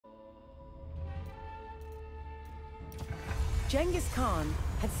Genghis Khan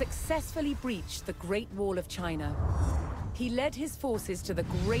had successfully breached the Great Wall of China. He led his forces to the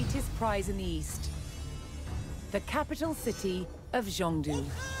greatest prize in the East, the capital city of Zhongdu.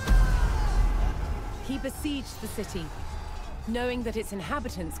 He besieged the city, knowing that its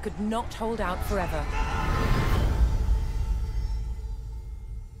inhabitants could not hold out forever.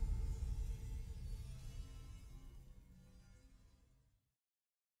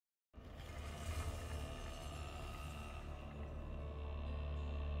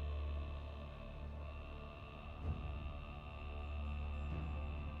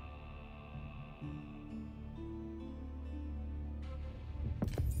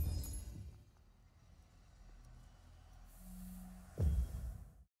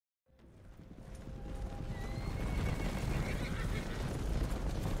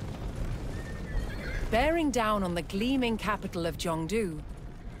 Bearing down on the gleaming capital of Zhongdu,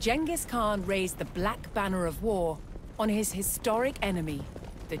 Genghis Khan raised the black banner of war on his historic enemy,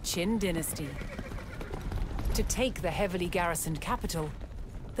 the Qin dynasty. To take the heavily garrisoned capital,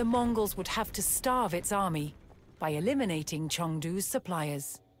 the Mongols would have to starve its army by eliminating Chengdu's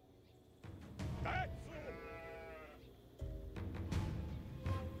suppliers.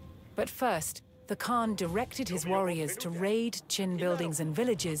 But first, the Khan directed his warriors to raid Qin buildings and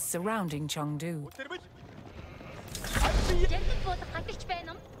villages surrounding Chengdu.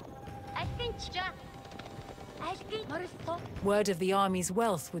 Word of the army's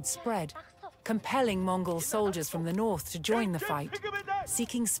wealth would spread, compelling Mongol soldiers from the north to join the fight,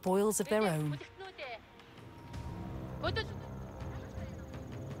 seeking spoils of their own.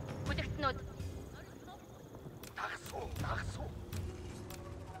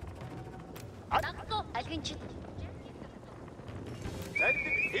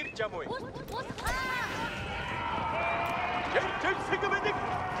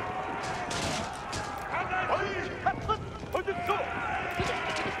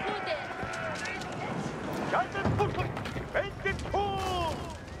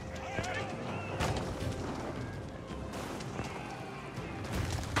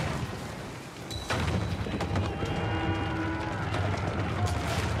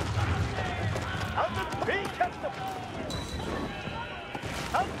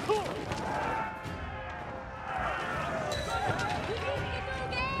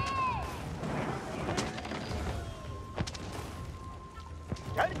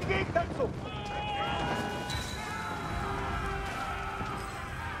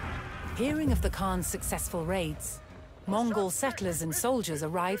 Hearing of the Khan's successful raids, Mongol settlers and soldiers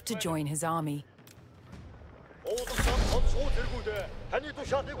arrived to join his army.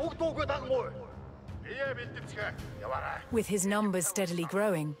 With his numbers steadily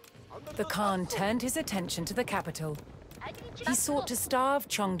growing, the Khan turned his attention to the capital. He sought to starve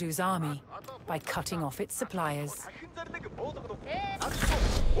Chengdu's army by cutting off its suppliers.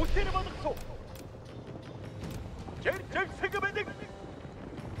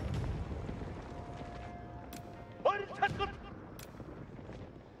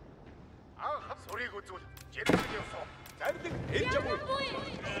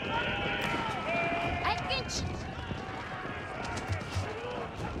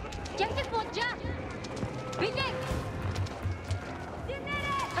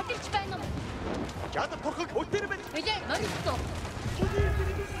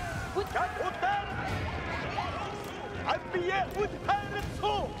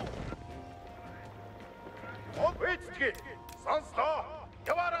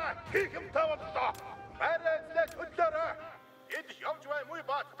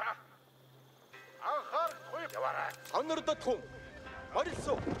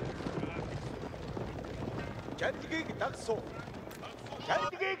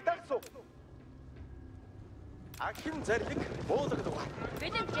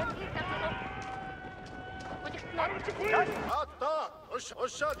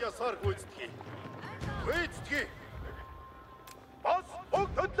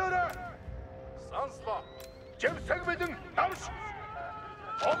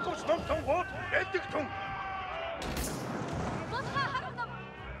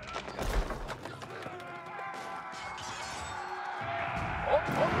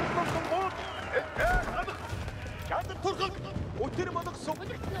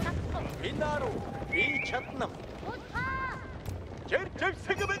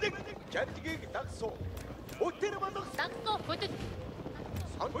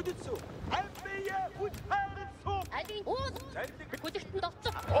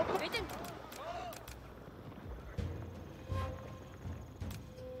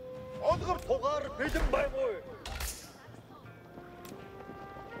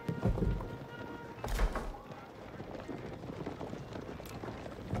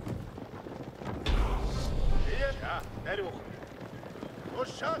 Ариух.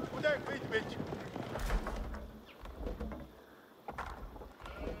 Ушат хүлээх бич бич.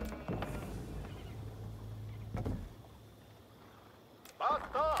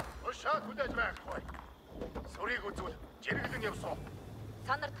 Бата, ушат хүлээж байхгүй. Сүрийг үзвэл жиргэлэн явсан.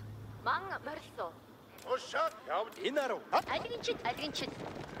 Санарт ман морилсон. Ушат явж энэ арав. Алгинчид.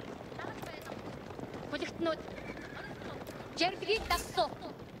 Бүлэгтнүүд жиргэлийг дагсан.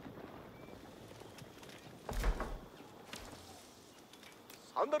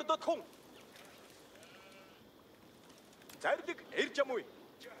 Санарт тун. Зарлиг ирж амуй.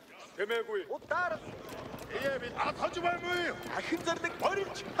 Тэмээгүй. Удаар. Ээ бид атгаж баймгүй. Ахин зарлиг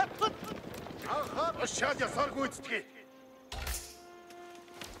борилж хатгад. Ахаа ушат ясаар гүйцэтгэе.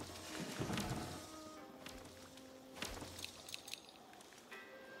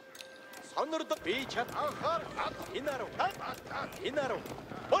 Санарт би чад анхаар инарав. Инарав.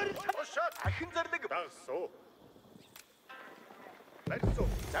 Борилж ушат ахин зарлиг дагсуу. Барьсуу.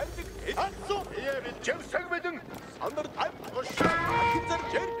 Зарлиг дагсуу. Ээ бид жавсаг мэдэн. Санарт ушат ахин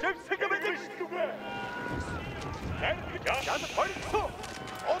зарлиг жавсаг мэдэн. Яд борилсуу.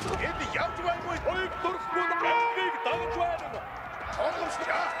 Одоо энд явж байгаагүй. Хоёрыг дурсгүй амгийг дагж байна.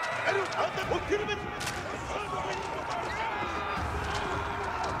 Одоошаа. Ариу хатад өтөрмөд.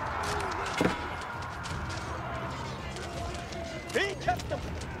 Би чатам.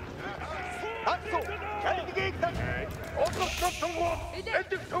 Атсуу. Кайгийг даг. Одоошоо тунгоо.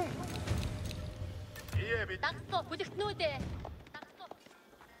 Эдэг тун. Ээ би Дагсан бүлэгтнүүд. Дагсан.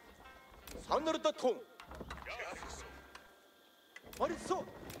 Санарт тун. Борисоо.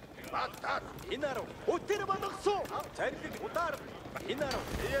 Баттаа. Инарав. Өтөр бадагсуу. Зарлиг удаар. Инарав.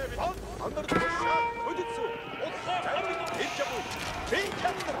 Ээ би санарт ушаа. Өдөцөө. Зарлиг ирж амуй. Би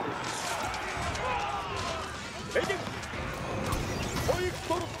чатам. Эдэг. Хоёрыг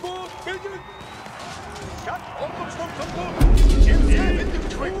дурсгүй. Бэлэг. Чат олгоцсон тунгоо.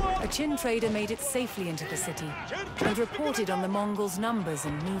 A Qin trader made it safely into the city and reported on the Mongols' numbers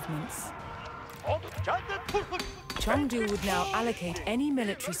and movements. Zhongdu would now allocate any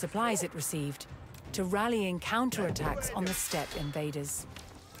military supplies it received to rallying counterattacks on the steppe invaders.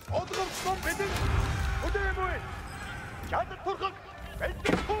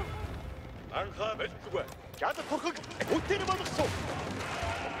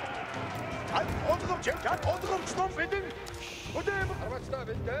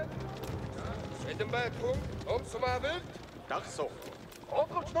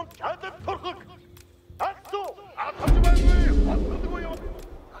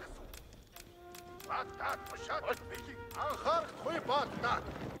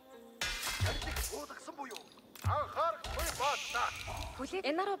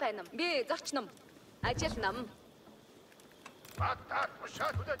 Энаруу байна. Би зорч нам. Ажил нам. Баттаа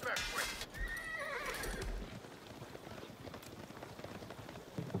ушаад хүлээж байхгүй.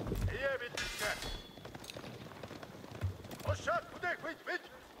 Ээ бидгээ. Ушаад хүлээх бич.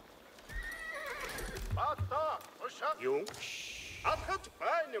 Баттаа ушаад. Юу? Атгаж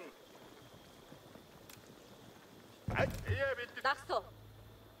байна. Ээ бид Дагсуу.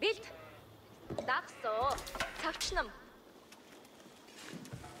 Билд. Дагсуу. Цавч нам.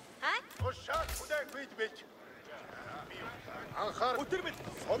 Ушаад хүлээх бич. Анхаар өтөрмөд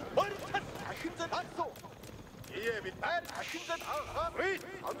сон бор ахин зэн хасуу. Ээ бид ахин зэн анхаар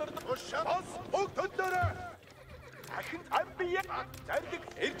андард ушаад бас өг төндөрөө. Ахин амбие зарлиг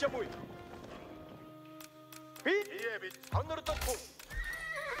ирж амуй. Би ээ бид андард туу.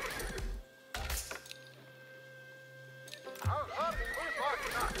 Анхаар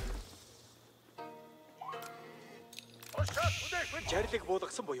баатна. Ушаад хүлээх зарлиг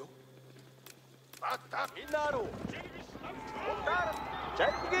буулгасан буюу. Бата инаруу.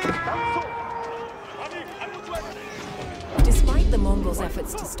 Despite the Mongols'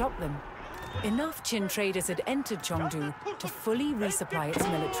 efforts to stop them, enough Qin traders had entered Zhongdu to fully resupply its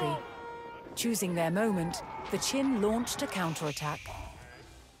military. Choosing their moment, the Qin launched a counterattack.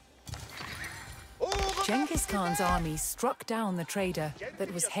 Genghis Khan's army struck down the trader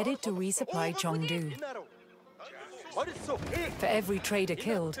that was headed to resupply Zhongdu. For every trader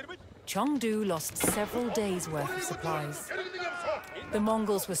killed, Zhongdu lost several days' worth of supplies. The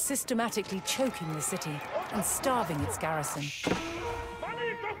Mongols were systematically choking the city and starving its garrison.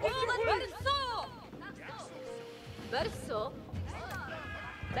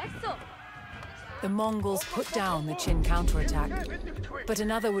 The Mongols put down the Qin counterattack, but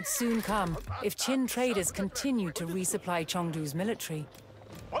another would soon come if Qin traders continued to resupply Zhongdu's military.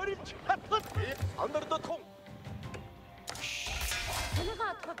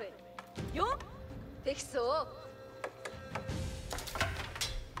 Юу? Тэгсөө.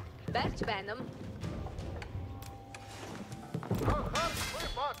 Барьж байна юм. Анхаарахгүй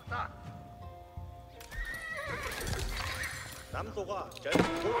баатаа. Намлууга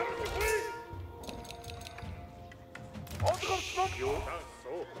жаргахгүй. Одгорсон юу?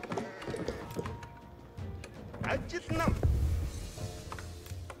 Суу. Ажил нам.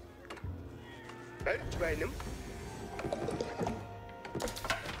 Барьж байна юм.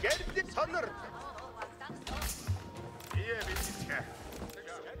 Ярдэ сонор. Ие биччихэ.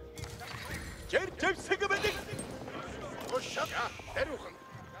 Жив сэгэбэлэг. Ошаа. Дарухан.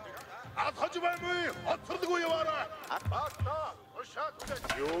 Атхаж баймүй. Оцорлгүй яваарай. Баата. Ошаа.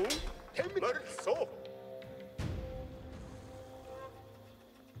 Юу? Тэмэрсоо.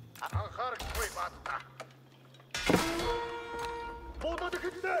 Анхаарахгүй баата. Бодод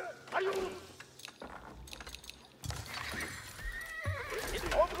хэвдэ. Аюу.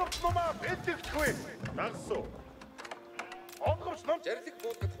 Онгорч номаа бэлтгэхгүй. Дагсуу. Онгорч ном зэрлэг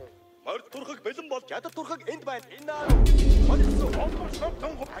буудгах уу? Морд турхаг бэлэн бол ядад турхаг энд байна. Энэ аа. Болсоо онгорч ном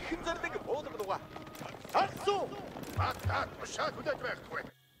тонгоо ахин зэрлэг буудгах дуга. Дагсуу. Баата тушаа хүлээж байхгүй.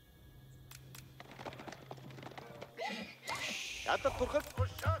 Ядад турхаг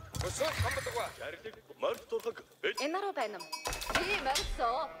тушаа хамбадгаа. Зэрлэг морд турхаг Энэ руу байна. Би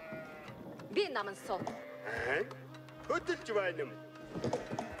морьсоо. Би намансоо. Хөдөлж байна юм.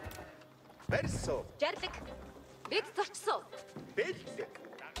 Барьсоо. Жарлаг. Бид зорчсоо. Бэлдээ.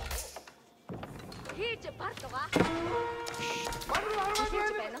 Хийж бардгаа. Маруу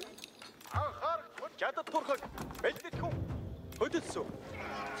Хийж байна. анхаар чадад турхаг бэлдэх хүн хөдөлсөө.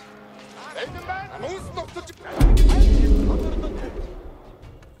 Энэ байна. Нуус тогтож.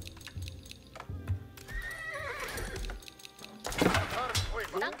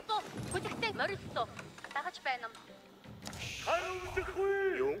 Нантоо хүчтэй морьсоо. Дагаж байна.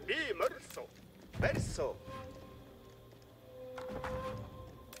 Харуулдаггүй. Юу? Би морьсоо. Барьсоо.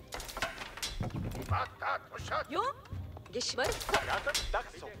 Бата тушаа. Юу? Гиш морьсоо. Ядад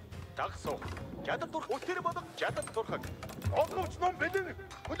дагсуу. Дагсуу. Ядад турх өтөр бодог ядад турхаг. Онгоч ном бэлэн.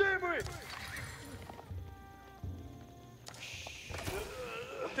 Хүлээмүй.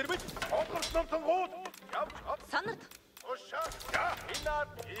 Өтөр бит. Онгоч ном тонгууд. Явж хат. Санарт. Тушаа. Я. Инаар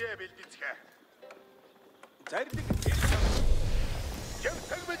ие бэлдицгээ. Зарилэг.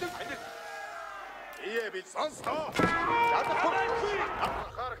 Жимсэг бэлэн. Ие бил сонстоо. Ядад турхаггүй.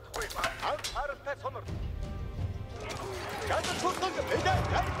 Анхаарахгүй ба. Анхаарахтай сонор. Ядад турхаг бэлэн.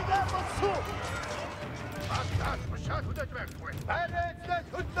 Зарилгээ болсуу. Баата тушаа хүлээж байхгүй. Арайцлаа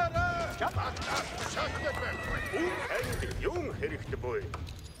хөдлөрөө. Баата тушаа хүлээж байхгүй. Энд юм хэрэгтэй бой.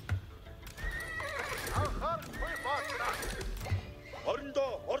 Анхаарахгүй баата.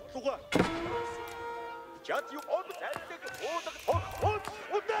 Орондоо ордлуга. Чад юу он зарилэг уудаг хот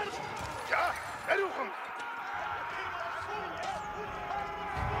удар. За, ариухан.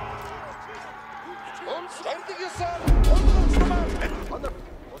 Он зарилэг ясаа. Онор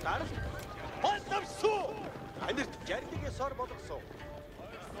удар. Хатамсуу. Анирт зарилэг ясаар болгосон.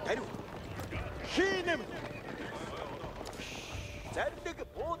 Дарив. Хийнэм. Зарилэг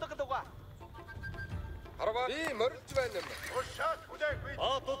уудаг дуга. Хараа би морьж байна юм. Ушаа хүлээхгүй.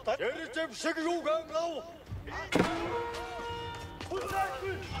 Аатууд ярьж шиг юу гангав.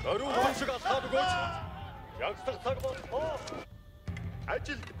 Оруу хүн шиг алхаагүй. Ягсах цаг болоо.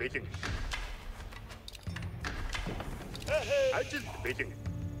 Ажилд бэлэн. Ажилд бэлэн.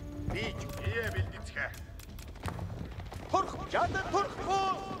 Би ие бэлдэцгээ. Турх, ядад турхгүй.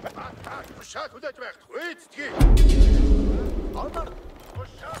 Ушаа хүлээж байхгүй. Эцгээ. Онор.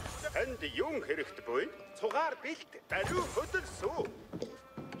 Ушаа. Энд юм хэрэгтэй буй. Цугаар бэлт. Ариу хөдөлсөө.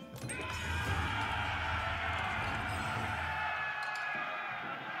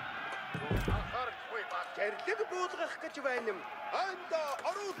 Анхаарахгүй ба. Гэрлэг буулгах гэж байна юм. Анда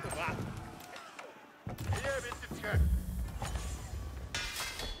оруулга. Ие бэлдэцгээ.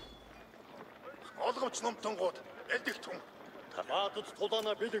 Олгомч номтонгууд элдэх түн. Таатад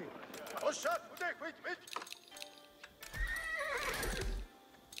тулаана бэлэн. Ушаа хүлээхгүй бэлт.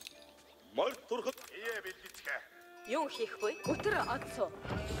 Морд турхад ие бэлдэцгээ. Юу хийх вэ? Өтөр одсоо.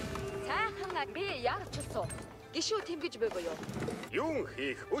 Сайхан би яарчсоо. Гişүү тэмгэж буй буюу. Юун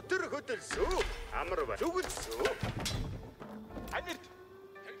хийх өтөр хөдөлсөө. Амар ба. Зүгэлсөө. Анирт.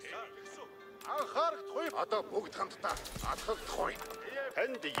 Анхаарахгүй. Одоо бүгд хамтдаа атгалдахгүй.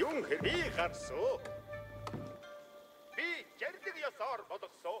 Энд юун хэр би гарсуу. Би жирлэг ясаар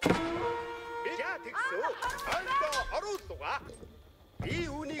болгосоо. Би тэгсөө. Анда оруулга. Би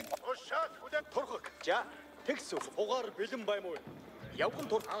үүнийг ушаад хүлээн турхаг. За тэгсүү. Угаар бэлэн байм уу? Явган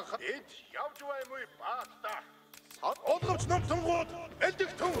тур анхаа. Эд явж байм уу баата. Олгомч номтонгууд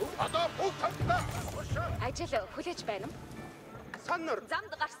элдэх түн. Одоо бүгд хамтдаа ушаад. Ажил хүлээж байна. Саннар.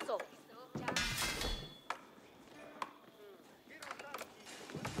 Замд гарсуу.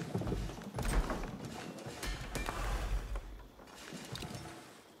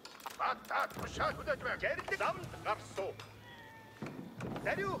 Бата тушаал хүлээж байна. Гэрэлэг замд гарсуу.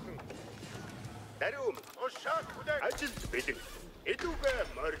 Дариухан. Дариум тушаал хүлээж ажил бэлэн. Эдүгэ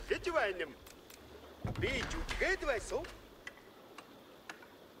морилж байна юм. Би зүтгээд байсан.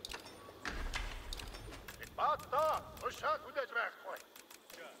 Бата тушаал хүлээж байхгүй.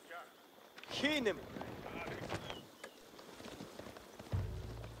 Хийнэм.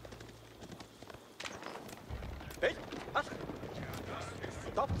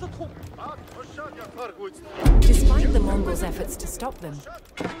 Despite the Mongols' efforts to stop them,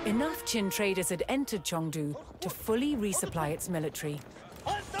 enough Qin traders had entered Zhongdu to fully resupply its military.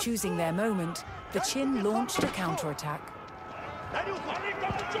 Choosing their moment, the Qin launched a counterattack.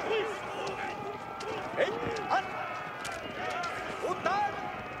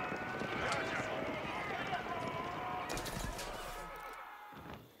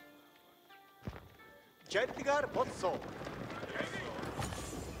 Жадгаар бодсон.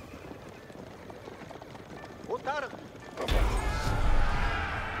 Утар.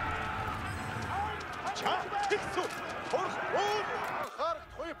 Ча, тэгсүү. Хор. Харах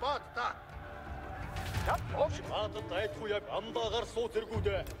туй баатта. Чап, оош баатад дайдгүй яг амдаагаар суу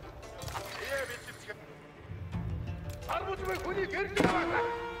зэргүүдээ. Ээ бэлтгэх. Арбузмын хүний гэрлэг аваа.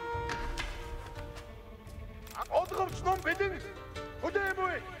 Одгомч ном бэлэн.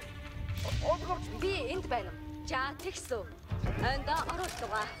 Хүлээвгүй. Би энд байна. За тэгсүү. Анда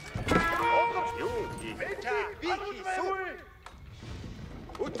оруулгаа. Юу хийх? Би хийсүү.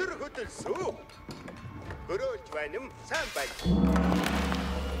 Өдөр хөдөлсөө. Хөрөөлж байна юм. Сайн байна.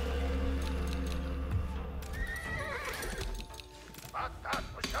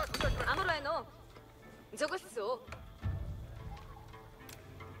 Амар байна уу? Зөвлөсөө.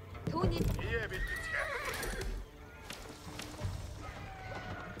 Түүний Ээ бэлтгэх.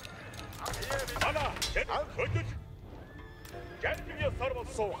 Ана, хөдөл. Гэрэлэг ясаар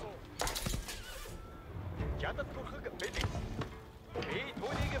болсоо. Ядад бүрхэг бэлэг. Би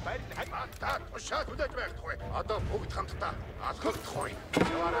түүнийг барьж хатаа тушаад хүлээж байхгүй. Одоо бүгд хамтдаа алхахгүй.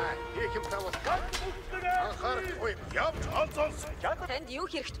 Яваарай. Их юм тавал. Анхаарахгүй. Явж олзоос. танд юу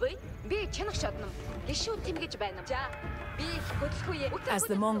хэрэгтэй вэ? Би чанах шатна. Гişүү тэмгэж байна. За, би хөдөлгөөе. As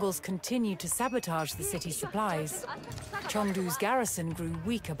the Mongols continued to sabotage the city's supplies, Zhongdu's garrison grew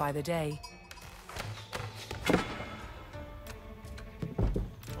weaker by the day.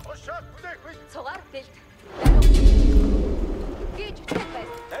 Цугаар дэлт. Гэж үтгэж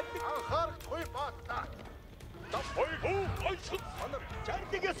байна. Анхаарахгүй баатаа. Тапойгоо ойшин санар.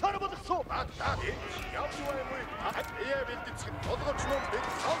 Жандигээ сар болгосоо. Баатаа. Явж байна уу? Ээ бэлтгэх. Толгоч ном бид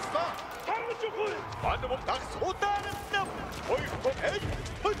сонслоо. Харж үгүй. Банд бол дагс удаанаа. Ойгоо эй.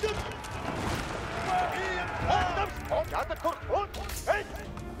 Хөдөл. Ядад төр. Эй.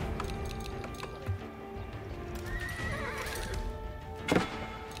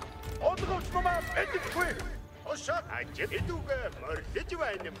 Одгооч номаа бэлтгэхгүй. Ошаа ажил идүүгээ морилж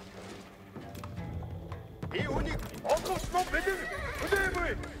байна юм. Би үнийг одгооч ном бэлэн.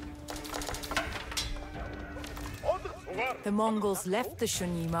 Хүлээвгүй. The Mongols left the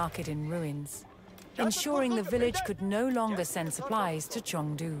Shunyi market in ruins, ensuring the village could no longer send supplies to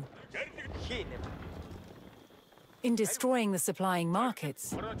Zhongdu. In destroying the supplying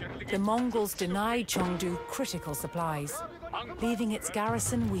markets, the Mongols denied Zhongdu critical supplies, leaving its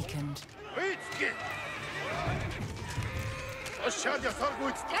garrison weakened.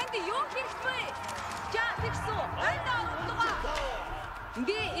 Танд юу хэрэгтэй вэ? За, тэгсүү. Анда оруулгаа.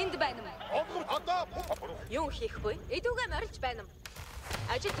 Би энд байна. Юу хийх вэ? Эдүүгээ морилж байна.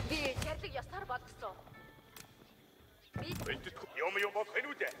 Ажилд би гэрлэг ясаар болгосон. Би юм бод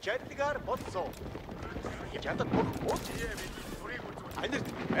хэнүүдэ. Жадгаар бодсоо. Ядад бүх бүрийг үзүүл. Анир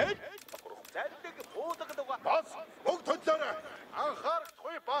ээ. Залдаг буудагдаг. Бас бүгд төлөөрэй.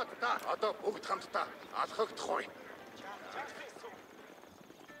 Анхаарахгүй баатаа. Одоо бүгд хамтдаа алхагдахгүй.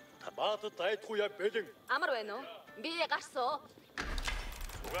 Баатад дайдгүй яг бэлэн. амар байна уу? Би гарсан.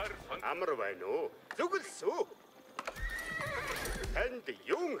 Амар байна уу? Зүгэлсүү. Танд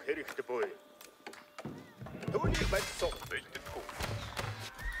юун хэрэгтэй бөө? Түүнийг барьсан бэлтгэхгүй.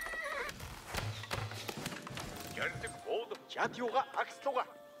 Ярддаг бод чад юуга агслууга.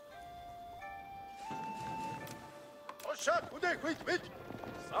 Ошаа хүлээх бит.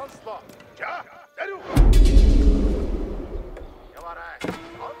 Санслаа. За, даруй. Яваарай.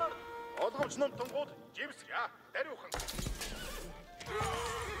 Олгомч ном тунгууд живсгя. Даруйхан.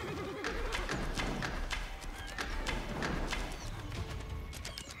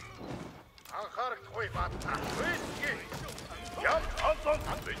 Анхаарахгүй баатаа. Үгүй. Яв олзон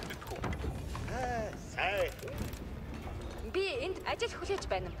бэлтгэхгүй. Сай. Би энд ажил хүлээж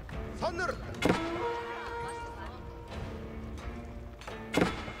байна. Сонор.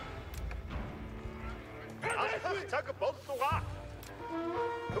 цаг боллуга.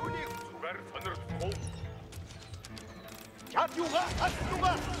 Түүнийг зүгээр сонирхгүй. Чад юугаа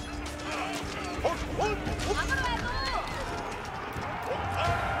асууга. Амар байна уу?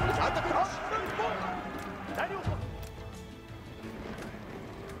 Чад бирс. Тань юу?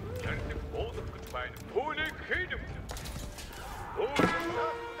 Ярддаг буудах гэж байна. Түүнийг хийнэм.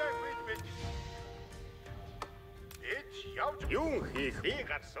 Юу хийх? Би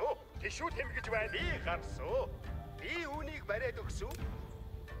гарсуу. Тишүү тэмгэж байна. Би гарсуу. Би үүнийг бариад өгсөв.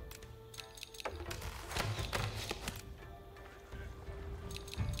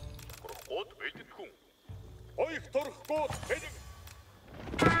 Гот мэддэггүй. Оих торхгүй бэлэг.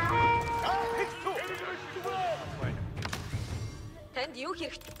 Танд юу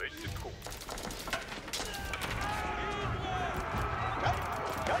хэрэгтэй? Мэддэггүй.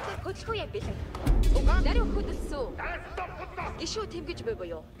 Хөдөлгөө яа бэлэн. Даруй хөдөлсөө. Гişүү тэмгэж буй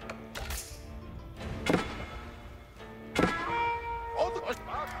буюу.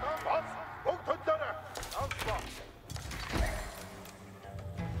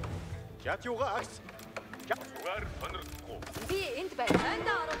 Чад юугаа агс. Зүгээр сонирхгүй. Би энд байна.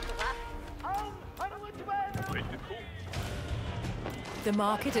 Андаа оруулгаа. Мэддэггүй. The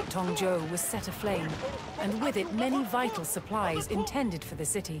market at Zhongdu was set aflame, and with it many vital supplies intended for the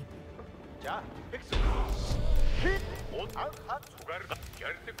city. За, бикс. Зүгээр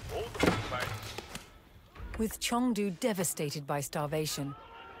ярддаг буудах гэж байна. With Zhongdu devastated by starvation,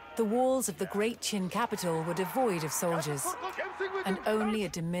 the walls of the great Qin capital were devoid of soldiers, and only a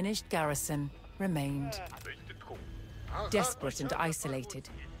diminished garrison remained. Мэддэггүй. Desperate and isolated,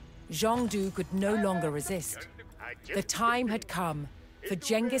 Zhongdu could no longer resist. The time had come for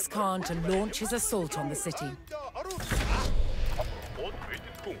Genghis Khan to launch his assault on the city. Гот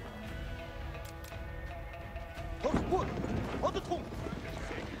мэддэггүй.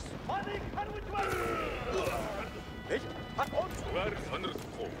 Зүгээр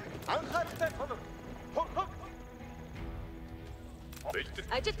сонирхгүй. Анхааралтай сонор. Мэддэг.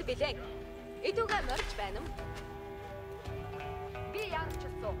 Ажилд бэлэн. Эдүгээ морж байна юм. Би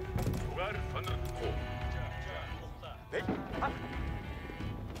яарчсан. Зүгээр сонирхгүй.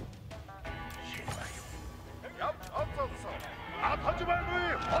 Хаж байггүй.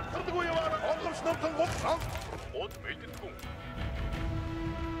 Хоцордгүй яваа. Онгомч номтон гоо. Гот мэддэггүй.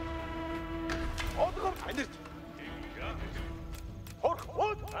 Онгомч анирч.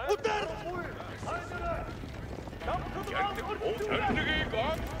 Удар! Ярддаг буудахыг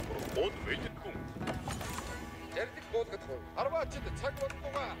гот мэддэггүй. Ярддаг буудах уу? Арваачд цаг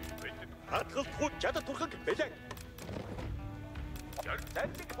боллуга. Мэддэг. Хатгалдгүй чадад турхаг бэлэн.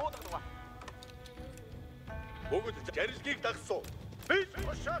 Ярддаг буудах уу? Бүгд жарилгийг дагсуу. Би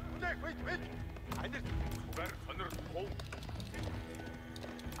шат хүлээх бит. Анир зүгээр сонирхгүй.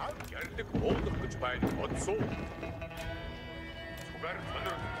 Ярддаг буудах гэж байна. Бодсоо. Зүгээр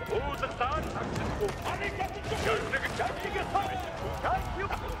сонирхгүй. Буудахтаа тагсахгүй. Ярддаг чамгийг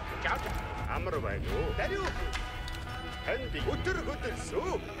амар байна уу? Дариу. Танд өдөр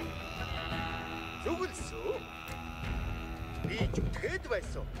хөдөлсөө. Зүгэлсөө. Би зүтгэхэд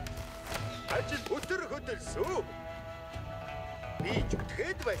байсан. Ажил өдөр хөдөлсөө. Би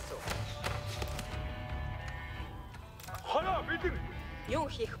зүтгэхэд байсан. хараа бидэн. Юу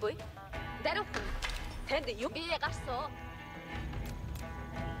хийх вэ? Даруй. Танд юу би гарсан.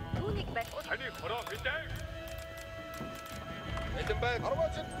 Түүнийг байх. Таны хараа бидэн. Эдэн бай.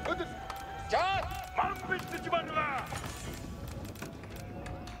 Арваач хөдөл. За, ман бичиж байна.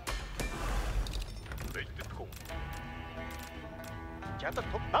 Мэддэггүй. Чадад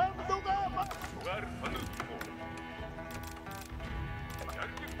томнаугаа. Зүгээр сонирхгүй.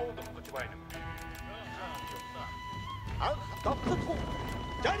 Ярддаг буудах гэж байна. Анх давтахгүй.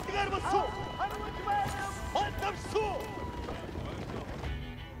 Жардгаар болсон. Харваж байна. Мандавсуу.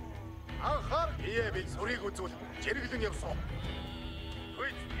 Анхаар ие би сүрийг үзүүл. Жиргэлэн явсан.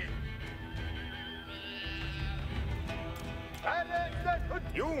 Хөөе.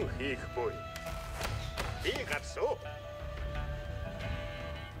 Юу хийх вэ? Би гарсуу.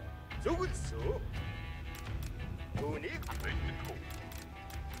 Зүгэлсөө. Түүнийг Мэддэггүй.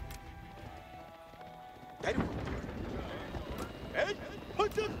 барив.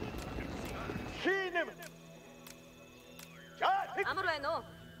 Хөдөл. Хийнэм. Амар байна уу?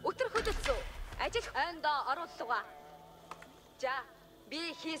 Өтөр хөдөлсөө. Ажил андаа оруулгаа. За,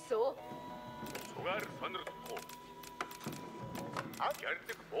 би хийсүү. Зүгээр сонирхгүй.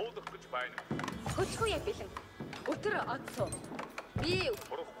 Ярддаг буудах гэж байна. Хөдөлгөө яа бэлэн. Өтөр одсоо. Би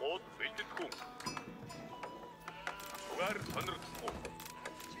Бурхан мэддэггүй. Зүгээр сонирхгүй.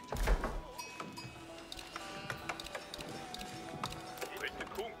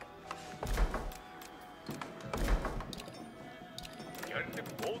 Мэддэггүй.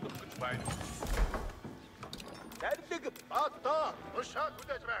 байна. Зарлиг бата. Ушаад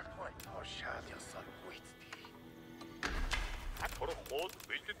хүлээж байхгүй. Ушаад ясаар гүйцэтгэе. Турхууд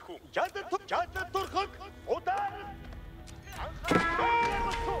бэлдэт хүн. Жадан турхаг удар.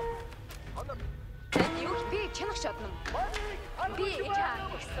 Анхаарал. Тань юу би чанах шатна. Би ичаа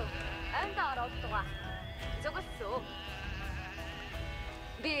гэсэн. Анда ороод туга. Зөвгөсөө.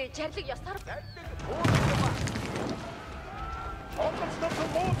 Би чарлиг ясаар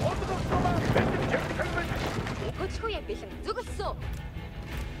хөдөлгөө юм бэлэн. Зөвгөсөө.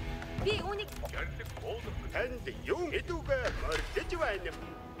 Би үүнийг Жарлиг буулгах. Танд юу эдүгээ мордож байна.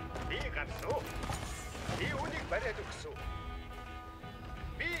 Би гарсуу. Би үнийг бариад өгсөө.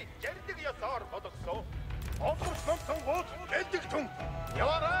 Би жарлиг ясаар болгосоо. Олгоч номсон гол эдэг түн.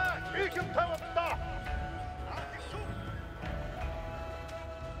 Яваарай. Би юм тавтаа.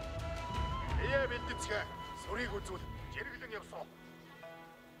 Яа бэлдэцгээ. Сүрийг үзүүл. Жиргэлэн явсоо.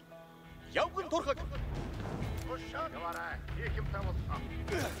 Явган турхаг. Ушаад яваарай. Би юм тавтаа.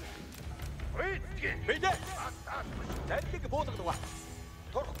 Үйтгэн. Бидээ. Зарлиг буулгадаг.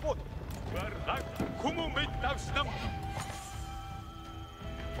 Турхгүй. Бараг хүмүүн мэд давснам.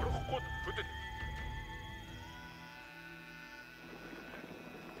 Турхгүй бүтэд.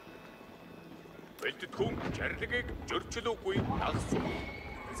 Бэлдэт хүн жарлигийг зөрчлөөгүй дагсан.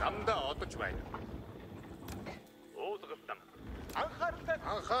 Замдаа одож байна. Уулгалтам.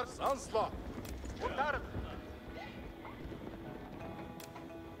 Анхаар санслоо. Удар.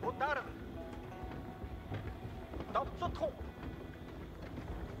 Давцах.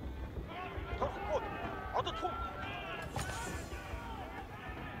 Турхгүй. Одотхон.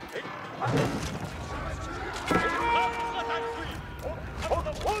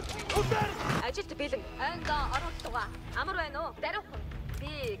 ажилд бэлэн. Анда ороод туга. Амар байна уу? Даруухан.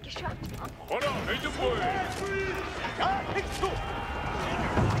 Би гişүү авч. Хороо хэлбгүй. Тэгсүү.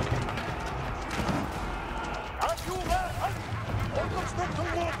 Ачууга. Олгоч номсон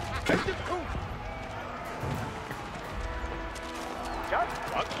бэлдэхгүй.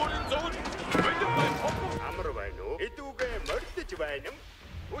 Батбурын зовж бэлдэн байна. Амар байна уу? Эдүгээ мордож байна.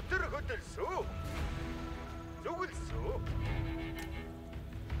 Өтөр хөдөлсөө. Зүгэлсөө.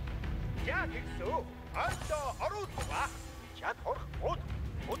 Тэгсөө. Анда ороод туга. Чад орох.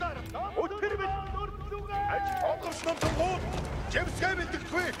 Ударна. Өтөр бил. Аж олгоч номсон гол. Жимсгээ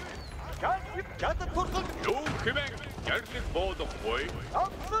бэлдэхгүй. Чад турхаг. Юу хэмээн жарлиг буулгахгүй.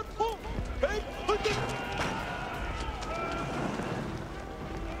 Авсахгүй. Бэл хөдөл.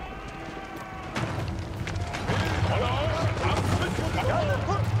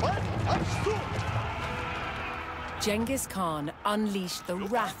 Genghis Khan unleashed the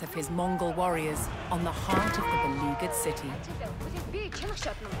wrath of his Mongol warriors on the heart of the beleaguered city. Би чанах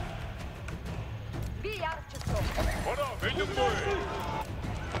шатна. Би яарч өсөө. Хороо хэлбгүй.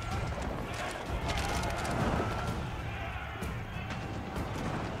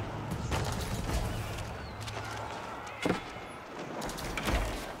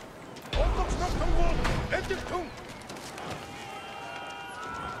 Олгоч номсон гол эдэг түн.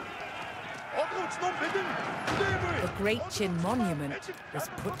 Олгоч ном бэлэн. The Great Qin Monument was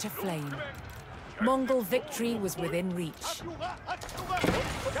put to flame. Mongol victory was within reach.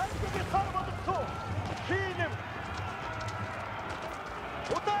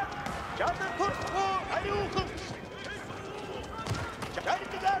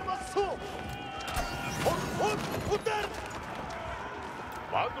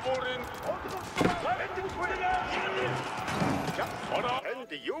 Батбурын хороо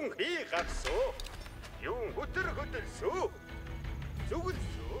энд юм хий гарсуу. Юм өтөр хөдөлсөө.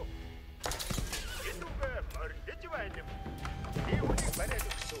 Зүгэлсөө. Эдүгээ мордож байна. Би үнийг бариад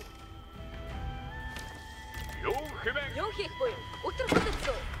өгсөө. юу хэмээн Юу хийх буй? Өтөр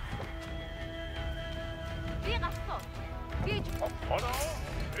хөдөлсөө. Би гацсан. Би хороо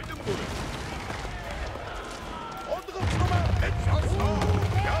хэлбгүй. Олгоч номаа эд сонсоо.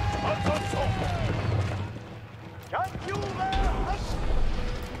 Яаж сонсоо. Яаж юугаа.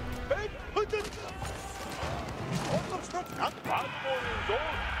 Бэл хөдөл. Олгоч ном Батбурын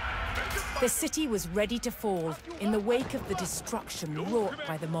зовж The city was ready to fall in the wake of the destruction wrought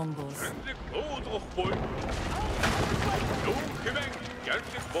by the Mongols. жарлиг буулгахгүй. Юу хэмээн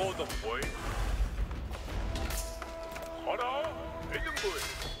жарлиг буулгахгүй. Хороо хэлбгүй.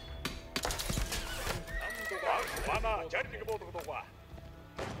 Мана жарлиг буулгадаг.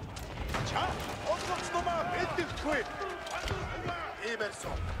 Ча олгоч номаа бэлдэхгүй.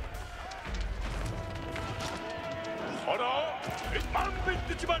 Иймэрсэн. Хороо ман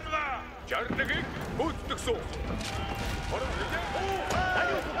бэлдэж байна. Жарлигийг гүйцэтгэсэн. Хороо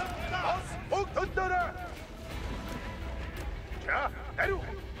Ос өг төндөрөө. Ча даруй.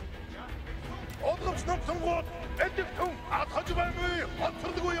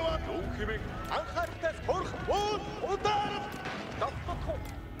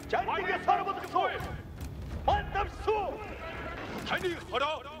 살아보겠소. 만납소. 단이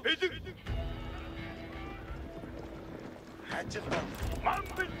허라 배등. 맘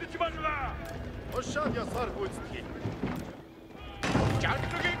뱉지 말라. Ошаад ясаар гүйцэтгэе.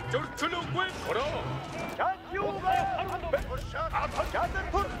 장르게 절투는 왜 걸어? Ятюга ошаад ятар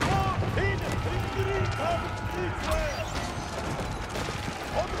турсоо энэ тэнгэрийн тавцлээ.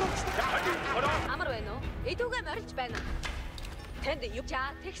 Одгомч 단이 걸어. Амар байна уу? Эдүүгээ морилж байна. Тэнд юу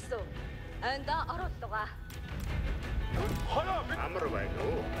чаа тэгсүү. Эндэ оруулгаа. 허라 амар байна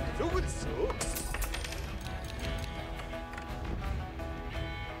уу? Зүгэлсүү.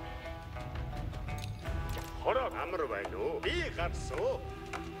 허라 Амар байна уу? Би гарсуу.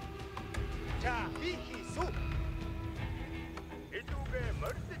 За, би хийсүү. эдүгэ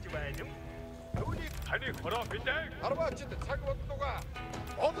мордож байна. Түүнийг таны хороо бинтэй. Арбаачд цаг бодлого.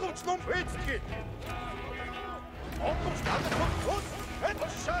 Одгомч ном фэцтгэе. Одгомч надад тус.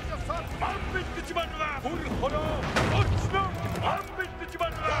 Ошаад ясаар 맘 뱉지 말라. 우리 허라 어치면 맘 뱉지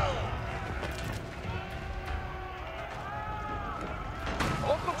말라.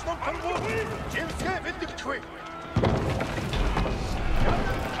 одгомч ном тангуу. Жимсгээ бэлдэгдэхгүй.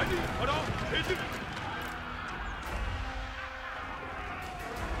 단이 허라 배등.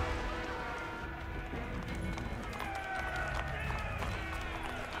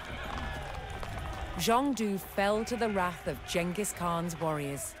 Zhongdu fell to the wrath of Genghis Khan's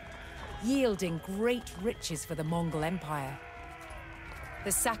warriors, yielding great riches for the Mongol Empire.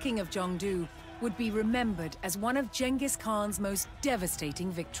 The sacking of Zhongdu would be remembered as one of Genghis Khan's most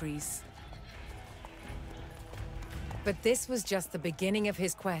devastating victories. But this was just the beginning of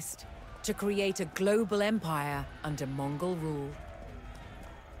his quest to create a global empire under Mongol rule.